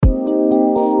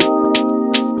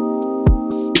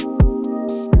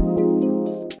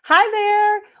Hi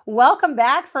there. Welcome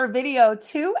back for video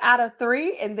 2 out of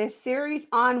 3 in this series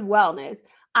on wellness.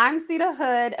 I'm Seida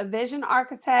Hood, a vision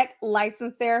architect,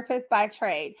 licensed therapist by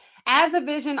trade. As a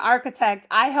vision architect,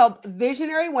 I help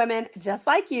visionary women just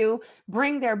like you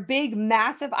bring their big,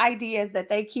 massive ideas that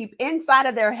they keep inside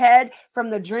of their head from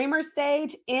the dreamer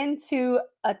stage into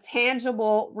a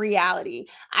tangible reality.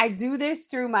 I do this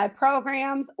through my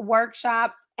programs,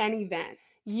 workshops, and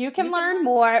events. You can learn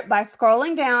more by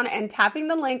scrolling down and tapping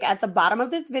the link at the bottom of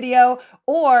this video,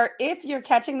 or if you're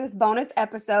catching this bonus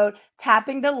episode,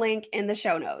 tapping the link in the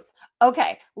show notes.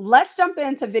 Okay, let's jump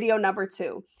into video number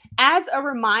 2. As a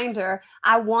reminder,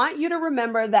 I want you to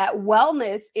remember that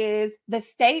wellness is the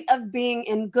state of being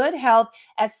in good health,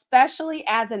 especially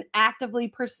as an actively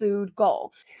pursued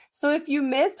goal. So if you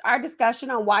missed our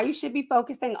discussion on why you should be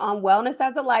focusing on wellness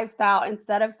as a lifestyle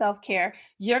instead of self-care,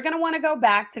 you're going to want to go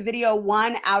back to video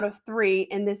 1 out of 3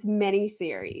 in this mini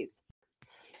series.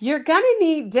 You're going to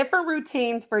need different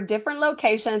routines for different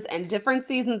locations and different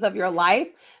seasons of your life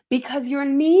because your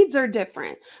needs are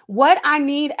different. What I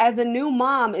need as a new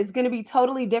mom is going to be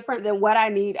totally different than what I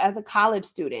need as a college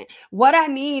student. What I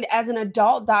need as an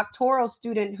adult doctoral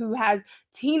student who has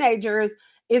teenagers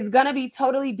is going to be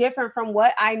totally different from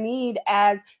what I need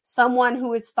as someone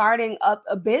who is starting up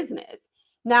a business.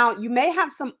 Now, you may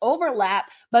have some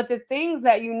overlap, but the things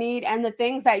that you need and the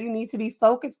things that you need to be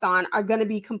focused on are going to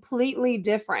be completely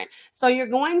different. So you're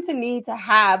going to need to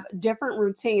have different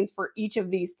routines for each of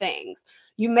these things.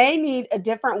 You may need a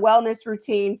different wellness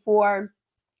routine for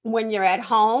when you're at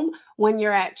home, when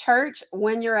you're at church,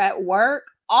 when you're at work.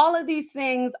 All of these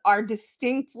things are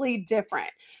distinctly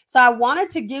different. So I wanted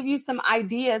to give you some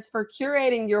ideas for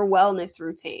curating your wellness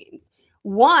routines.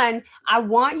 One, I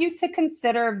want you to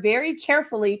consider very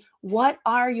carefully, what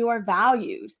are your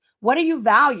values? What do you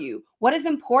value? What is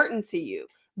important to you?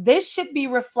 This should be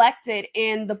reflected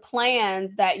in the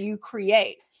plans that you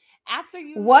create.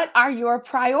 What are your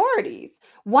priorities?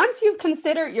 Once you've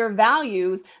considered your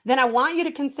values, then I want you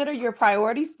to consider your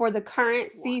priorities for the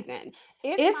current season.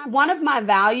 If one of my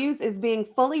values is being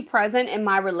fully present in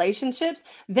my relationships,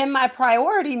 then my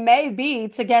priority may be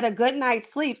to get a good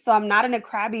night's sleep so I'm not in a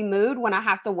crabby mood when I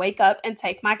have to wake up and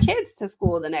take my kids to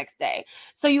school the next day.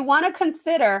 So you want to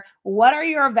consider, what are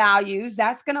your values?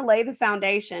 That's going to lay the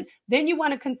foundation. Then you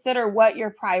want to consider what your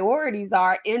priorities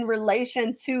are in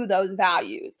relation to those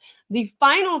values. The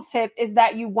final tip is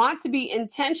that you want to be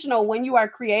intentional when you are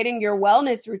creating your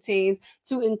wellness routines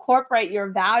to incorporate your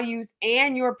values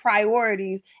and your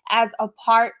priorities as a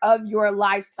part of your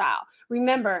lifestyle.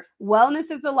 Remember,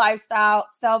 wellness is a lifestyle.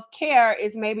 Self-care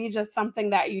is maybe just something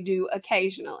that you do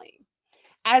occasionally.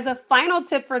 As a final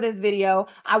tip for this video,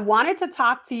 I wanted to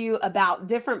talk to you about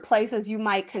different places you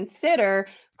might consider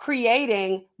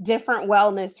creating different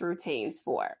wellness routines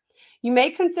for. You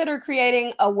may consider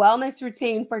creating a wellness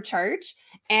routine for church.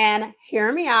 And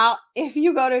hear me out, if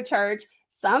you go to church,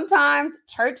 sometimes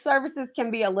church services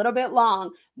can be a little bit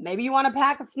long. Maybe you want to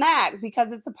pack a snack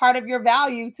because it's a part of your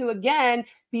value to, again,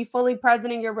 be fully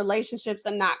present in your relationships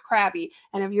and not crabby.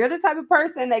 And if you're the type of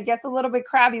person that gets a little bit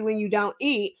crabby when you don't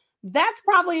eat, that's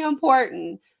probably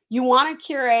important. You want to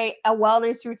curate a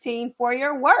wellness routine for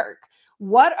your work.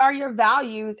 What are your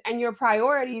values and your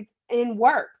priorities in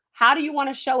work? How do you want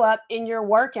to show up in your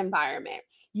work environment?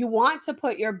 You want to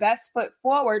put your best foot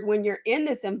forward when you're in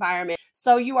this environment.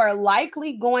 So you are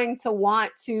likely going to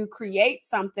want to create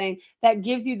something that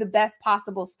gives you the best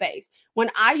possible space. When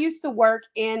I used to work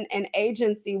in an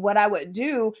agency, what I would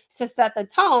do to set the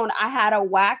tone, I had a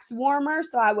wax warmer.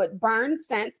 So I would burn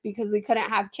scents because we couldn't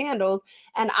have candles.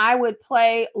 And I would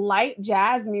play light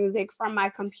jazz music from my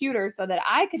computer so that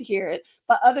I could hear it,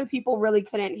 but other people really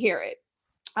couldn't hear it.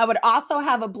 I would also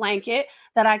have a blanket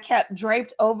that I kept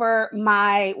draped over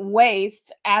my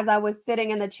waist as I was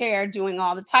sitting in the chair doing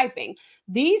all the typing.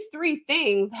 These 3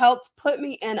 things helped put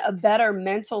me in a better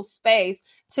mental space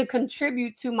to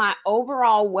contribute to my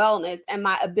overall wellness and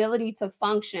my ability to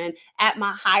function at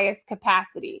my highest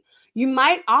capacity. You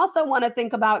might also want to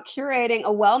think about curating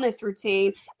a wellness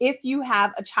routine if you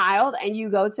have a child and you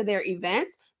go to their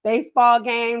events. Baseball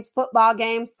games, football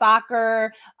games,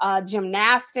 soccer,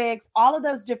 gymnastics, all of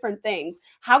those different things.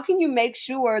 How can you make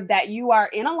sure that you are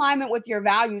in alignment with your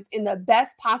values in the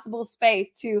best possible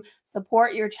space to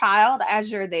support your child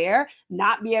as you're there,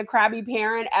 not be a crabby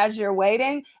parent as you're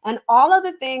waiting, and all of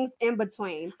the things in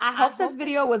between? I hope this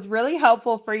video was really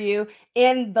helpful for you.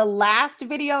 In the last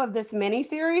video of this mini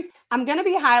series, I'm going to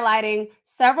be highlighting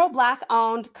several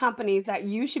Black-owned companies that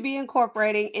you should be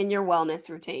incorporating in your wellness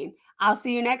routine. I'll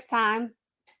see you next time.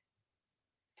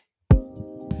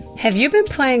 Have you been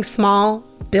playing small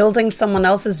building someone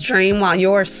else's dream while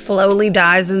yours slowly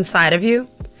dies inside of you?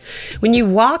 When you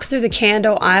walk through the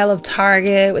candle aisle of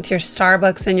Target with your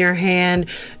Starbucks in your hand,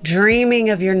 dreaming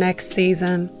of your next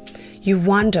season, you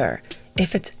wonder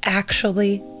if it's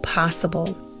actually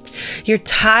possible. You're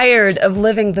tired of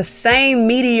living the same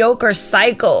mediocre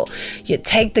cycle. You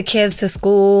take the kids to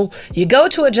school, you go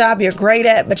to a job you're great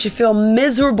at, but you feel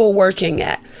miserable working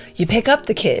at. You pick up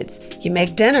the kids, you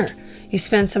make dinner, you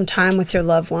spend some time with your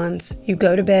loved ones, you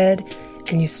go to bed,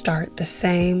 and you start the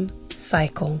same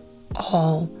cycle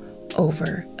all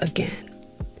over again.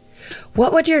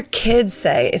 What would your kids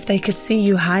say if they could see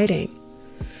you hiding?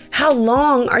 How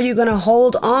long are you going to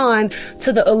hold on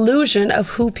to the illusion of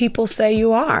who people say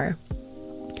you are?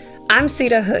 I'm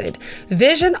Seida Hood,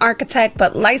 vision architect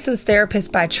but licensed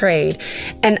therapist by trade,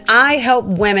 and I help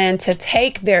women to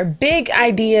take their big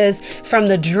ideas from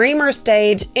the dreamer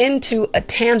stage into a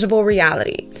tangible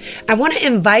reality. I want to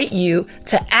invite you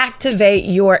to activate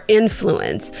your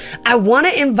influence. I want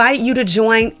to invite you to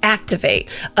join Activate,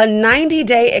 a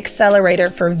 90-day accelerator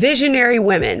for visionary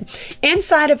women.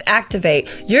 Inside of Activate,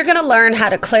 you're going to learn how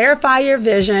to clarify your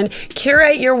vision,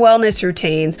 curate your wellness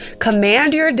routines,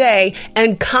 command your day,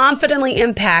 and confidently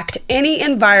impact any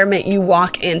environment you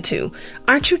walk into.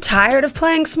 Aren't you tired of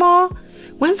playing small?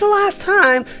 When's the last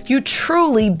time you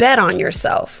truly bet on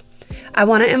yourself? I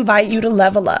want to invite you to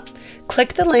level up.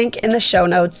 Click the link in the show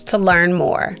notes to learn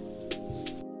more.